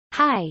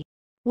Hi.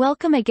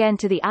 Welcome again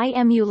to the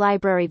IMU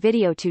Library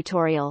video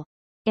tutorial.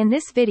 In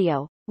this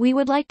video, we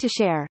would like to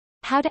share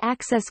how to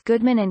access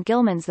Goodman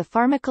Gilman's The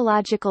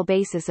Pharmacological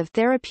Basis of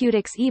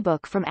Therapeutics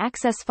eBook from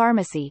Access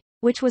Pharmacy,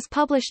 which was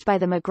published by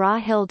the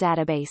McGraw-Hill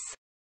database.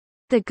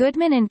 The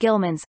Goodman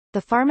Gilman's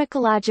The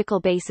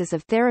Pharmacological Basis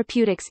of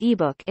Therapeutics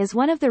eBook is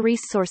one of the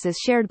resources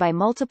shared by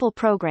multiple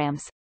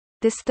programs.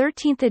 This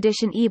 13th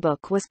edition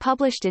eBook was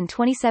published in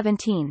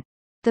 2017.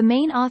 The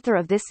main author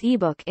of this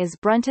eBook is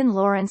Brunton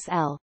Lawrence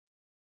L.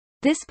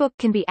 This book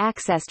can be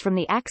accessed from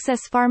the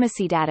Access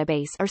Pharmacy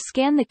database or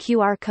scan the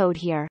QR code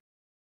here.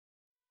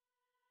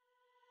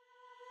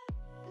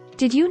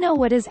 Did you know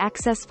what is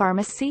Access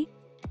Pharmacy?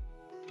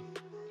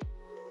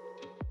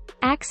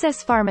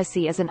 Access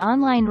Pharmacy is an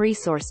online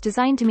resource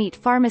designed to meet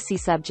pharmacy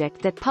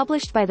subject that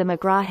published by the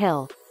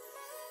McGraw-Hill.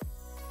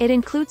 It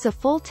includes a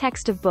full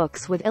text of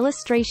books with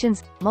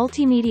illustrations,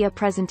 multimedia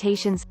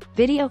presentations,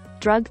 video,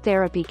 drug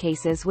therapy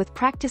cases with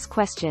practice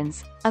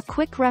questions, a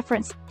quick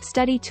reference,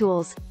 study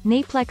tools,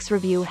 NAPLEX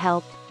review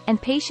help,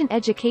 and patient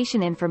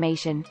education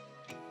information.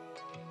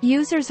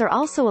 Users are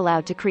also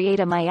allowed to create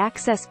a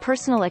MyAccess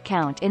personal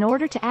account in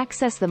order to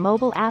access the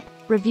mobile app,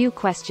 review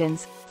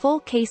questions, full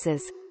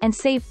cases, and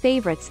save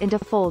favorites into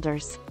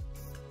folders.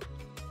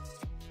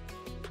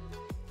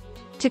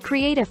 To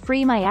create a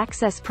free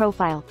MyAccess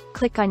profile,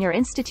 click on your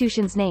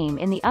institution's name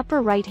in the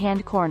upper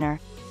right-hand corner.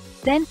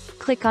 Then,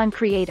 click on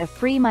Create a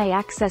free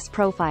MyAccess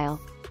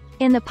profile.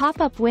 In the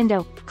pop-up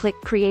window, click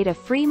Create a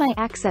free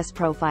MyAccess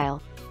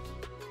profile.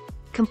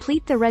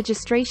 Complete the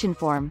registration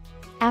form.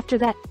 After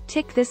that,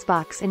 tick this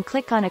box and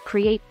click on a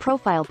Create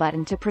Profile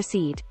button to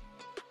proceed.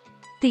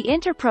 The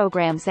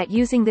interprograms that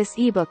using this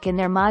ebook in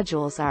their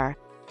modules are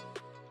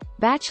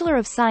Bachelor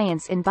of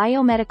Science in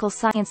Biomedical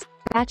Science,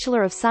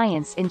 Bachelor of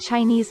Science in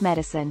Chinese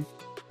Medicine,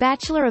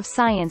 Bachelor of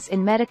Science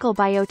in Medical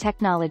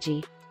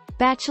Biotechnology,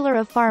 Bachelor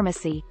of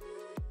Pharmacy,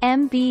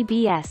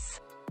 MBBS,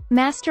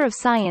 Master of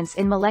Science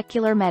in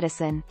Molecular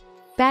Medicine,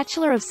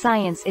 Bachelor of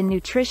Science in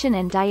Nutrition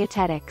and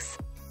Dietetics,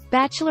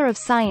 Bachelor of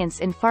Science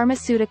in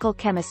Pharmaceutical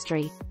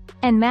Chemistry,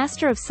 and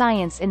Master of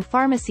Science in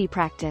Pharmacy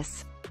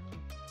Practice.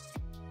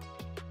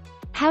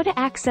 How to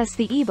access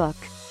the ebook?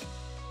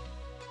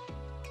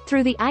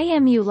 Through the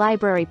IMU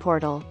Library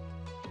portal.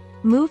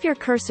 Move your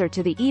cursor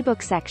to the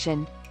ebook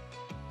section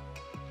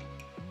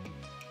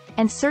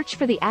and search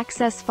for the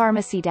Access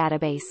Pharmacy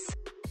database.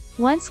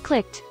 Once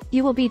clicked,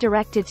 you will be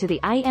directed to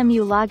the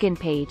IMU login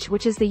page,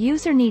 which is the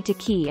user need to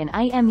key an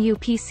IMU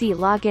PC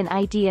login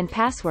ID and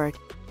password.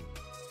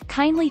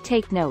 Kindly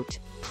take note,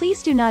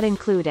 please do not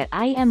include at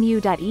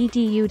imu.edu.my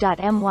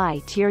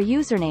to your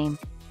username.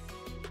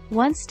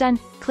 Once done,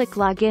 click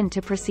Login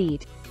to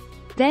proceed.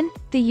 Then,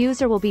 the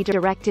user will be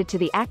directed to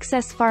the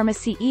Access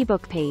Pharmacy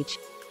ebook page.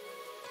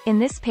 In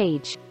this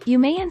page, you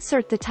may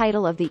insert the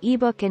title of the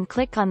ebook and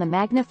click on the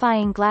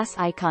magnifying glass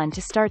icon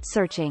to start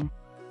searching.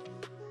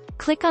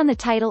 Click on the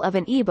title of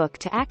an ebook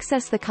to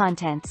access the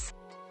contents.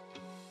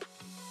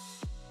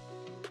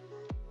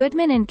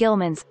 Goodman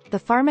Gilman's The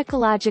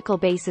Pharmacological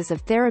Basis of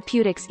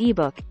Therapeutics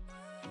ebook.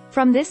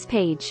 From this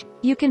page,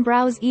 you can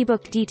browse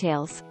ebook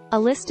details, a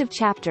list of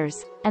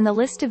chapters, and the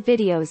list of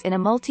videos in a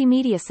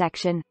multimedia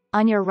section,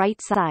 on your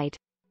right side.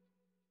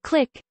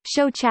 Click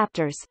Show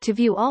Chapters to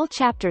view all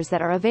chapters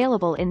that are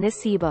available in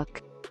this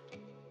ebook.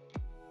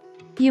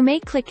 You may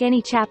click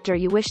any chapter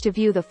you wish to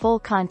view the full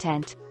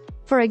content.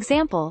 For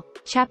example,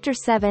 Chapter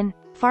 7,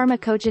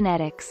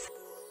 Pharmacogenetics.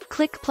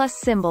 Click plus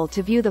symbol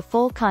to view the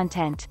full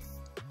content.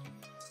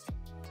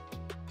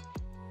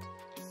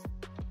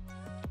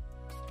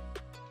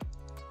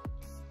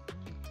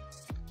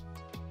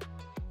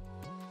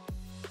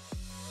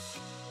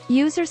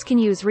 Users can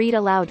use read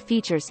aloud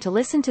features to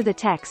listen to the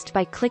text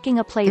by clicking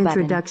a play button.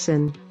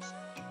 Introduction.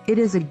 It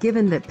is a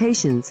given that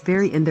patients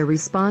vary in their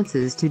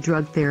responses to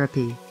drug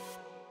therapy.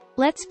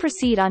 Let's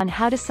proceed on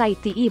how to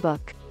cite the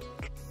ebook.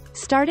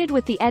 Started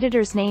with the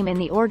editor's name in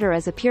the order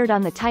as appeared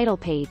on the title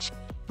page.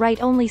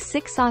 Write only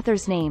 6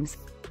 authors' names,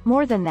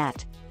 more than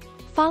that.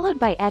 Followed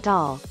by et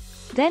al.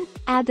 Then,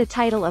 add the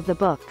title of the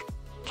book.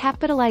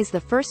 Capitalize the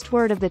first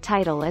word of the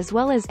title as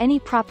well as any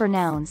proper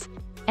nouns.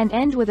 And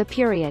end with a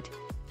period.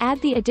 Add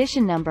the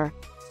edition number,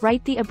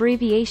 write the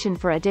abbreviation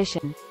for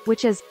edition,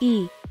 which is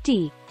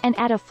E.D., and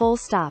add a full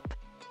stop.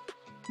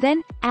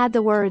 Then, add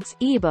the words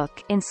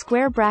ebook in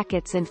square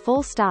brackets and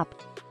full stop.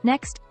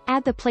 Next,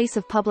 add the place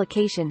of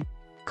publication,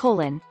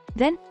 colon.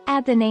 Then,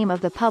 add the name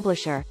of the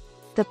publisher.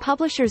 The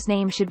publisher's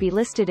name should be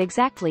listed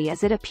exactly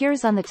as it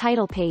appears on the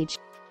title page.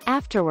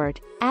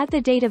 Afterward, add the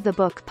date of the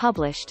book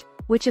published,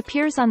 which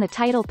appears on the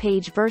title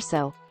page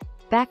verso.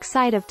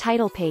 Backside of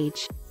title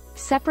page.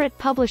 Separate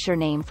publisher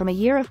name from a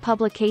year of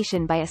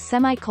publication by a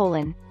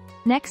semicolon.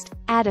 Next,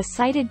 add a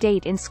cited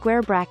date in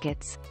square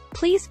brackets.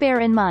 Please bear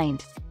in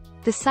mind,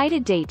 the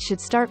cited date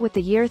should start with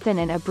the year then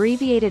an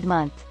abbreviated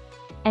month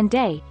and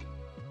day.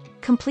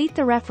 Complete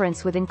the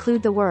reference with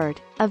include the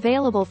word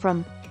available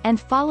from and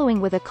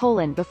following with a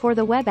colon before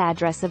the web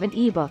address of an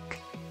ebook.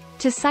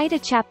 To cite a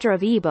chapter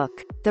of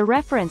ebook, the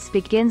reference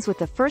begins with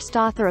the first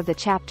author of the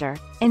chapter.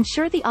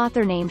 Ensure the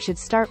author name should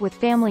start with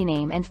family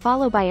name and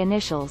follow by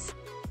initials.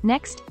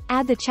 Next,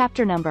 add the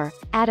chapter number,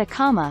 add a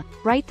comma,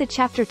 write the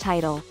chapter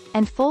title,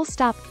 and full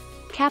stop.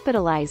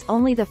 Capitalize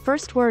only the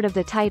first word of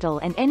the title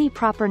and any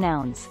proper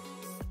nouns.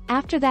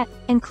 After that,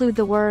 include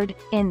the word,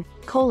 in,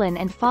 colon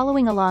and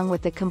following along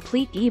with the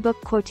complete ebook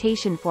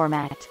quotation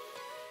format.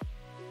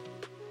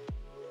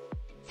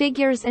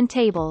 Figures and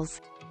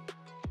tables.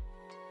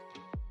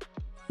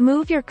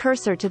 Move your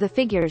cursor to the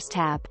Figures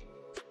tab.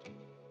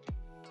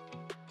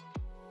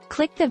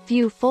 Click the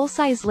View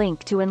Full-Size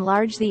link to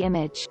enlarge the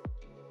image.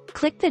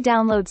 Click the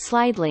Download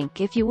Slide link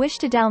if you wish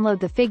to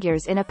download the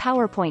figures in a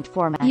PowerPoint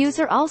format.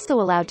 User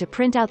also allowed to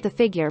print out the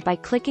figure by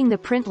clicking the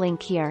Print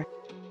link here.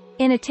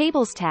 In a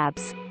Tables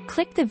tabs,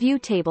 click the View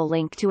Table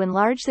link to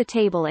enlarge the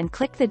table and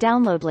click the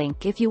Download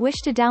link if you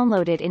wish to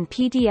download it in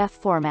PDF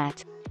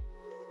format.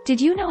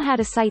 Did you know how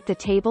to cite the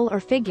table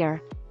or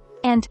figure?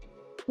 And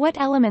what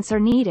elements are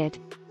needed?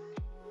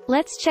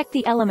 Let's check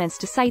the elements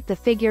to cite the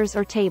figures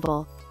or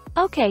table.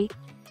 Okay.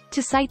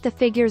 To cite the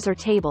figures or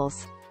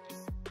tables.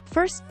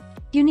 First,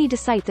 you need to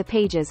cite the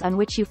pages on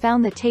which you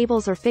found the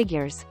tables or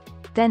figures.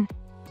 Then,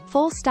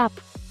 full stop.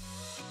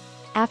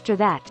 After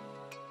that,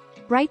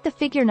 write the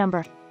figure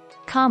number,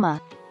 comma,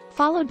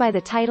 followed by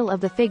the title of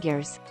the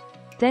figures.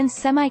 Then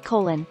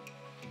semicolon.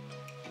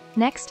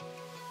 Next,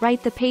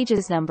 write the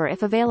pages number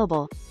if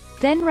available.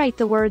 Then write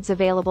the words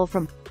available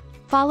from,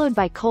 followed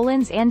by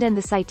colons and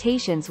the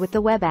citations with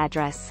the web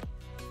address.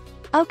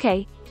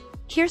 Okay.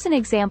 Here's an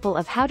example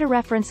of how to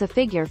reference a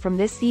figure from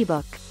this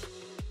ebook.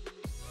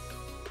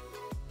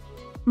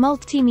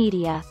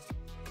 Multimedia.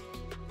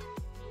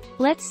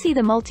 Let's see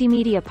the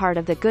multimedia part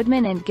of the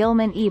Goodman and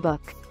Gilman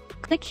ebook.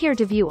 Click here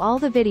to view all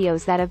the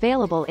videos that are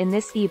available in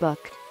this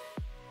ebook.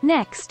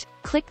 Next,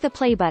 click the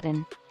play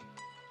button.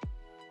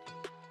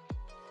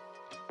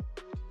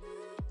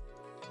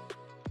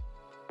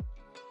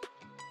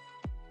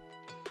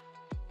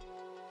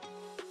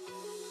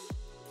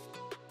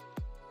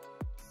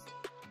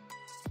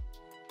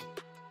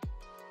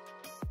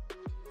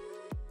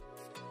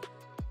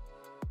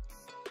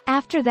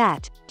 After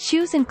that,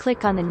 choose and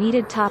click on the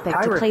needed topic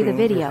to play the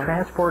video. Is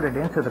transported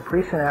into the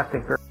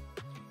presynaptic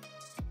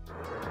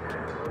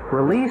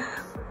release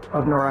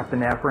of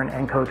norepinephrine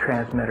and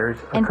co-transmitters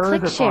and occurs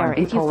click share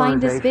upon if you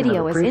find this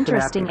video depolarization as of the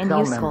interesting and presynaptic cell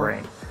useful.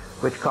 membrane,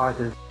 which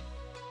causes.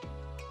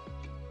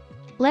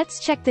 Let's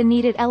check the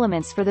needed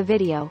elements for the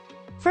video.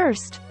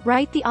 First,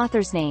 write the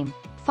author's name,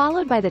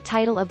 followed by the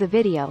title of the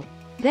video,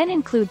 then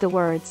include the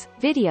words,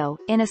 video,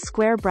 in a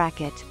square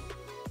bracket.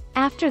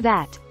 After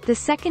that, the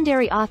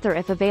secondary author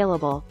if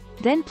available,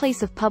 then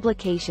place of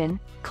publication,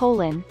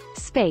 colon,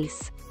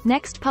 space,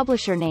 next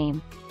publisher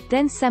name,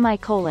 then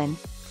semicolon,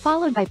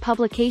 followed by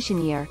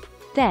publication year,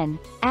 then,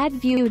 add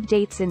viewed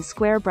dates in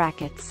square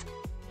brackets.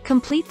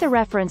 Complete the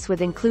reference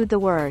with include the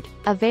word,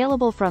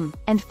 available from,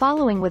 and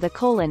following with a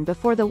colon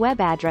before the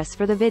web address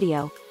for the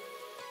video.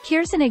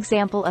 Here's an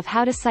example of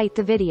how to cite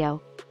the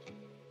video.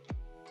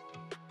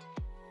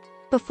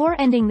 Before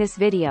ending this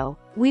video,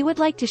 we would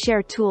like to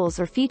share tools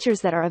or features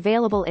that are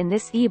available in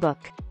this ebook,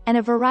 and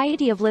a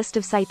variety of list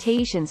of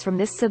citations from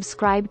this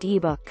subscribed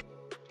ebook.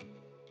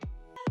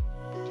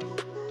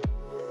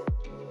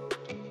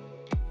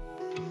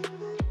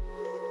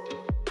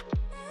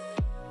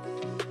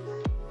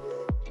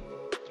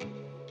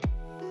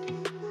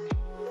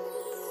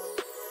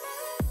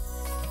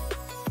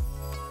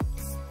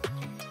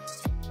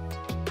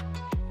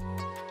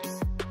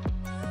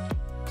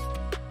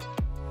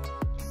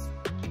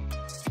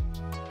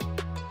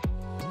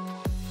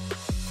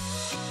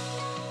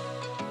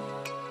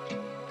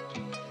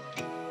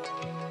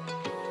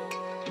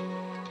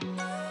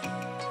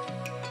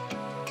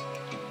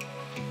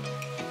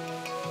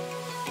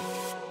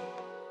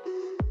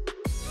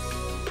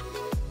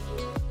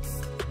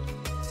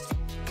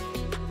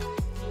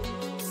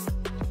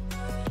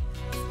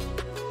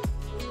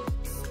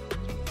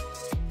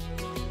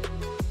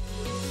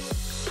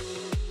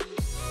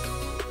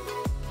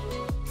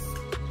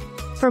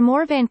 For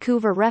more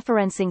Vancouver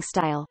referencing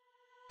style,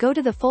 go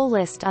to the full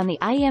list on the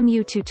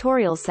IMU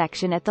tutorials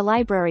section at the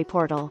library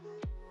portal.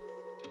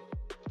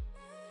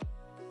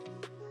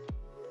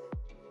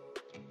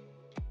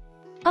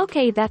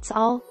 Okay, that's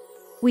all.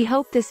 We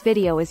hope this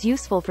video is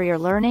useful for your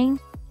learning,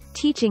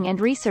 teaching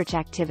and research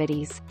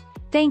activities.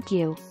 Thank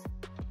you.